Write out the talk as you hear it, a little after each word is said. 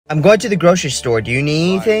I'm going to the grocery store. Do you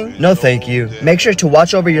need anything? No, thank you. Make sure to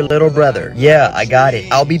watch over your little brother. Yeah, I got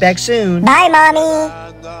it. I'll be back soon. Bye,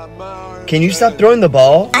 Mommy. Can you stop throwing the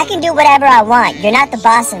ball? I can do whatever I want. You're not the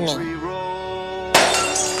boss of me.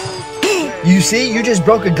 You see, you just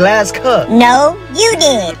broke a glass cup. No, you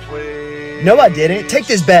did. No, I didn't. Take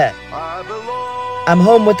this back. I'm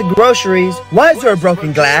home with the groceries. Why is there a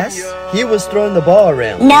broken glass? He was throwing the ball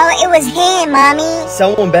around. No, it was him, Mommy.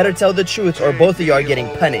 Someone better tell the truth or both of you are getting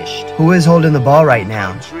punished. Who is holding the ball right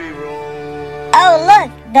now? Oh,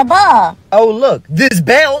 look, the ball. Oh, look, this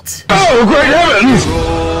belt. Oh, great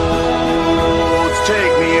heavens!